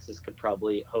think Texas could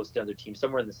probably host another team.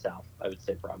 Somewhere in the South, I would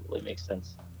say probably makes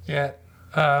sense. Yeah.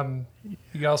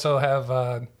 You also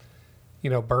have,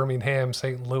 Birmingham,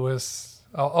 St. Louis,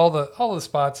 all the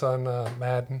spots on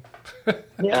Madden.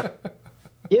 Yeah,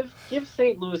 give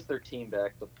St. Louis their team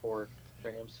back. The poor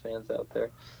Rams fans out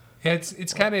there. Yeah,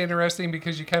 it's kind of interesting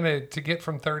because you kind of to get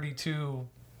from 32,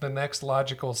 the next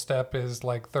logical step is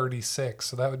like 36,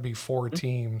 so that would be four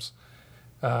teams,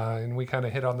 and we kind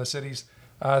of hit on the cities.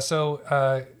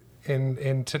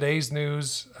 In today's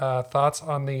news, thoughts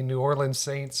on the New Orleans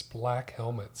Saints black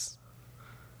helmets?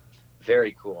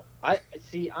 Very cool. I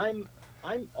see. I'm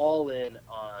all in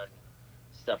on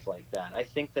stuff like that. I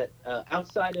think that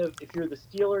outside of if you're the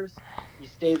Steelers, you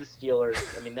stay the Steelers.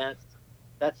 I mean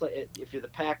that's like if you're the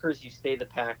Packers, you stay the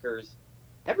Packers.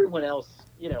 Everyone else,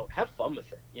 have fun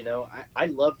with it. I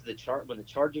loved the chart when the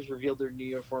Chargers revealed their new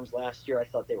uniforms last year. I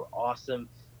thought they were awesome,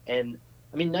 and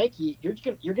I mean Nike,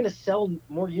 you're gonna sell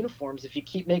more uniforms if you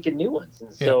keep making new ones.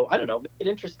 And so I don't know, make it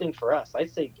interesting for us. I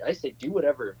say do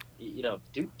whatever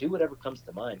do whatever comes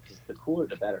to mind because the cooler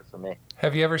the better for me.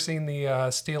 Have you ever seen the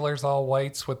Steelers all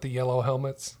whites with the yellow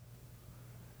helmets?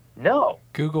 No.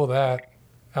 Google that.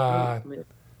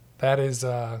 That is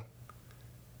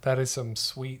some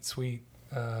sweet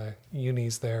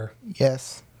unis there.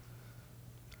 Yes.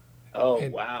 Oh,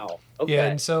 wow. Okay. Yeah,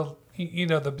 and so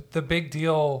the big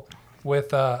deal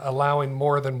with allowing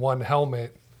more than one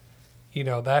helmet,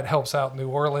 that helps out New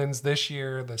Orleans this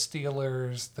year, the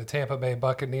Steelers, the Tampa Bay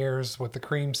Buccaneers with the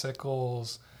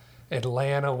creamsicles,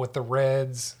 Atlanta with the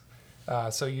Reds.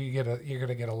 So you're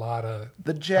gonna get a lot of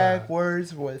the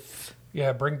Jaguars with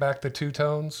bring back the two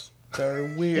tones. Their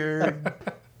weird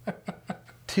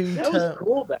two That was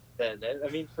cool back then. I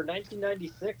mean, for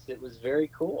 1996, it was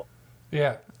very cool.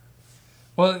 Yeah.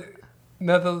 Well,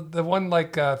 no, the one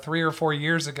like 3 or 4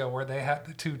 years ago where they had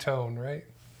the two tone, right?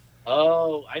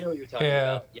 Oh, I know what you're talking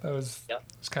about. Yeah, that was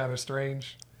kind of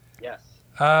strange. Yes.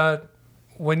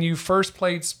 When you first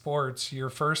played sports, your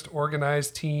first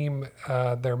organized team,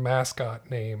 their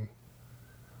mascot name.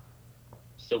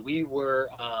 So we were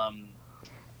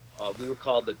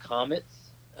called the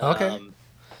Comets. Okay.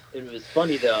 It was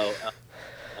funny though.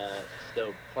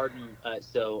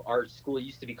 So our school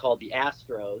used to be called the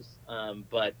Astros,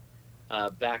 but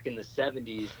back in the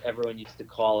 70s, everyone used to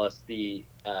call us the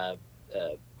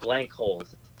blank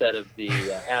holes instead of the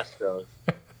Astros.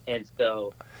 And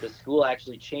so the school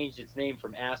actually changed its name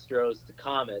from Astros to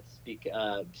Comets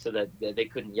so that they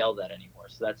couldn't yell that anymore.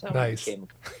 So that's how nice. It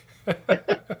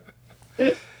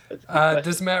became.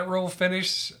 Does Matt Rule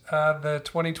finish the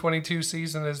 2022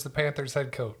 season as the Panthers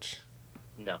head coach?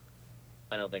 No,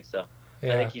 I don't think so.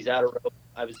 Yeah. I think he's out of rope.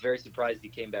 I was very surprised he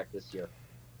came back this year.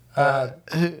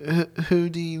 Who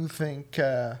do you think?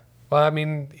 Well, I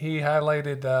mean, he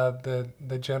highlighted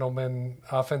the gentleman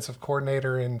offensive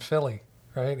coordinator in Philly,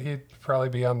 right? He'd probably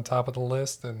be on top of the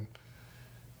list and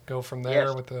go from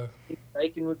there with the.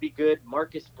 Aiken would be good.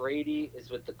 Marcus Brady is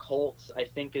with the Colts. I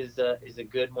think is a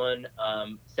good one.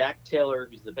 Zach Taylor,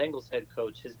 who's the Bengals head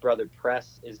coach, his brother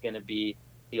Press is going to be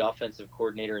the offensive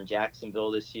coordinator in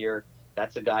Jacksonville this year.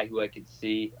 That's a guy who I could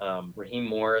see. Raheem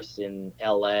Morris in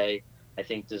L.A. I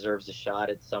think deserves a shot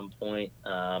at some point.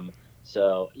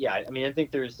 So yeah, I mean, I think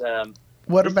there's.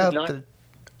 What about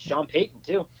Sean Payton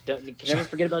too? Can never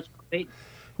forget about Sean Payton.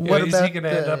 What is he going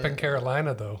to end up in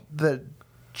Carolina though? The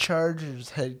Chargers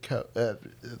head coach,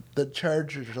 the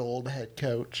Chargers old head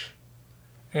coach,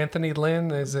 Anthony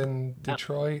Lynn is in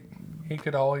Detroit. He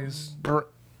could always.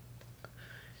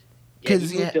 Yeah,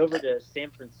 he moved over to San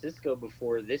Francisco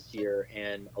before this year,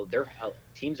 and their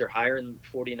teams are hiring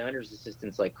 49ers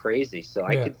assistants like crazy. So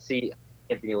I could see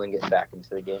Anthony Lynn getting back into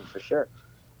the game for sure.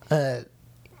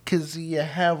 Because you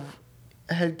have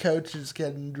head coaches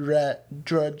getting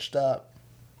drudged up.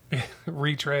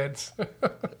 Retreads.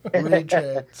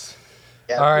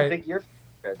 Yeah, all right. Big year.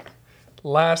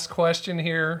 Last question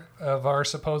here of our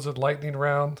supposed lightning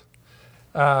round.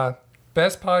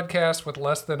 Best podcast with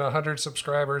less than 100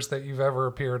 subscribers that you've ever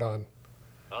appeared on.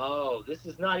 Oh, this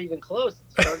is not even close.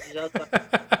 It starts outside.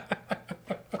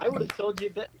 I would have told you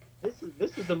that this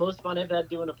is the most fun I've had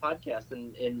doing a podcast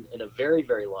in a very,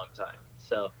 very long time.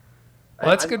 So, well,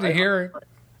 that's good to hear.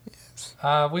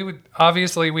 We would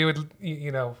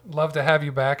love to have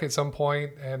you back at some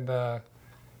point, and I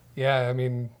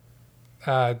mean,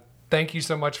 thank you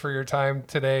so much for your time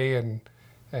today, and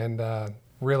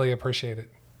really appreciate it.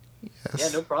 Yes. Yeah,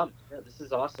 no problem. Yeah, this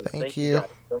is awesome. Thank you.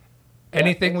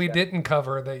 Anything we didn't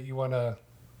cover that you want to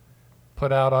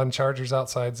put out on Chargers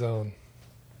Outside Zone?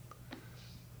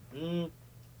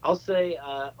 I'll say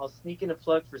I'll sneak in a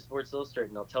plug for Sports Illustrated,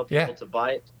 and I'll tell Yeah. people to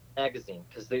buy it magazine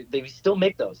because they still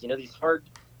make those.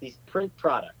 These print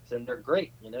products, and they're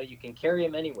great. You can carry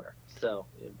them anywhere. So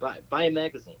buy a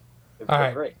magazine. All They're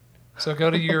right. great. So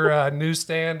go to your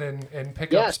newsstand and pick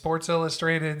up Yes. Sports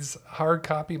Illustrated's hard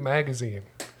copy magazine.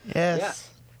 Yes.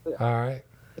 Yeah. All right.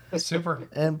 Super.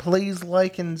 And please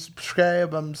like and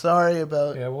subscribe. I'm sorry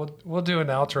about. Yeah, we'll do an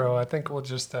outro. I think we'll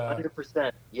just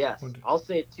 100%. Yes. I'll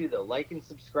say it too though. Like and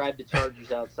subscribe to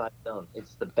Chargers Outside Zone.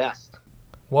 It's the best.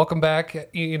 welcome back.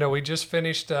 We just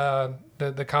finished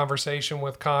the conversation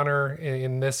with Conor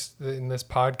in this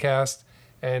podcast,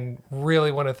 and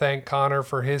really want to thank Conor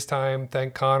for his time.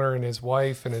 Thank Conor and his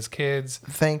wife and his kids.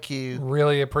 Thank you.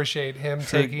 Really appreciate him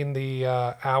taking the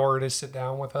hour to sit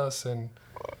down with us, and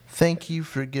Thank you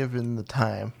for giving the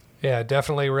time. yeah,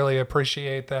 definitely really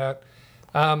appreciate that.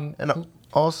 And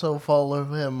also follow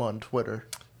him on Twitter.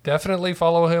 Definitely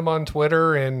follow him on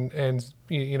Twitter and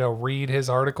read his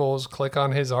articles, click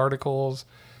on his articles,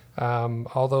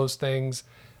 all those things.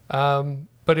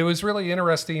 But it was really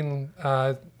interesting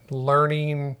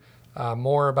learning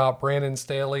more about Brandon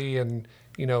Staley and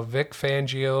Vic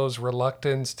Fangio's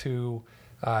reluctance to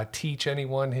teach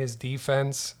anyone his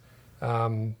defense.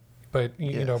 But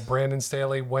Brandon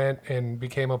Staley went and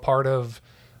became a part of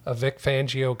a Vic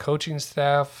Fangio coaching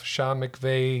staff. Sean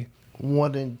McVay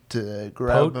Wanted to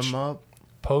grab him up.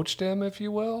 poached him, if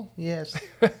you will. Yes.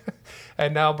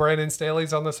 And now Brandon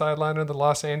Staley's on the sideline of the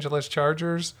Los Angeles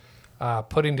Chargers,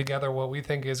 putting together what we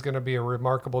think is going to be a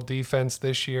remarkable defense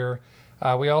this year.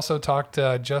 We also talked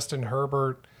to Justin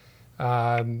Herbert,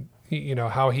 how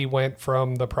he went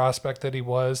from the prospect that he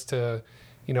was to,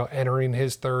 entering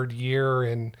his third year.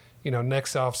 And,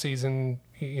 next offseason,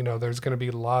 there's going to be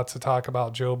lots of talk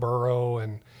about Joe Burrow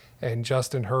and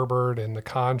Justin Herbert and the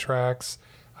contracts.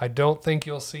 I don't think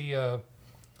you'll see a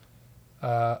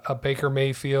Baker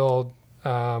Mayfield,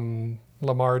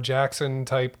 Lamar Jackson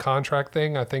type contract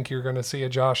thing. I think you're going to see a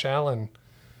Josh Allen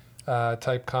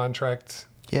type contract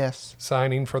Yes.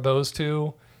 signing for those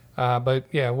two. But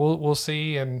yeah, we'll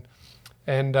see, and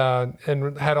had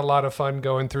a lot of fun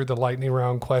going through the lightning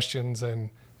round questions, and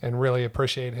really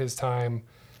appreciate his time.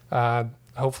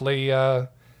 Hopefully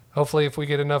if we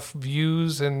get enough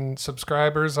views and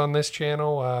subscribers on this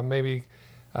channel, maybe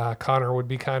Conor would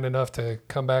be kind enough to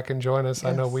come back and join us.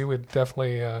 Yes. I know we would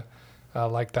definitely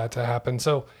like that to happen.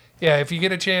 So yeah, if you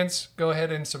get a chance, go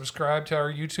ahead and subscribe to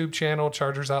our YouTube channel,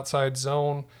 Chargers Outside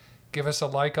Zone. Give us a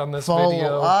like on this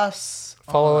video.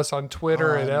 Follow us on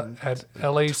Twitter at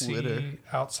LAC Twitter.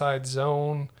 Outside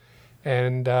Zone.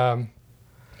 And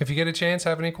if you get a chance,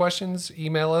 have any questions,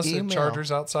 email us at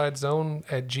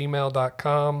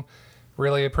chargersoutsidezone@gmail.com.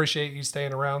 Really appreciate you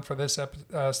staying around for this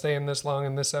staying this long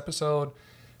in this episode.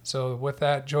 So with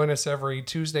that, join us every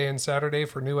Tuesday and Saturday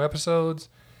for new episodes,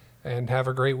 and have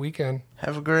a great weekend.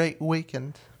 Have a great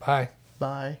weekend. Bye.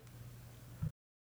 Bye.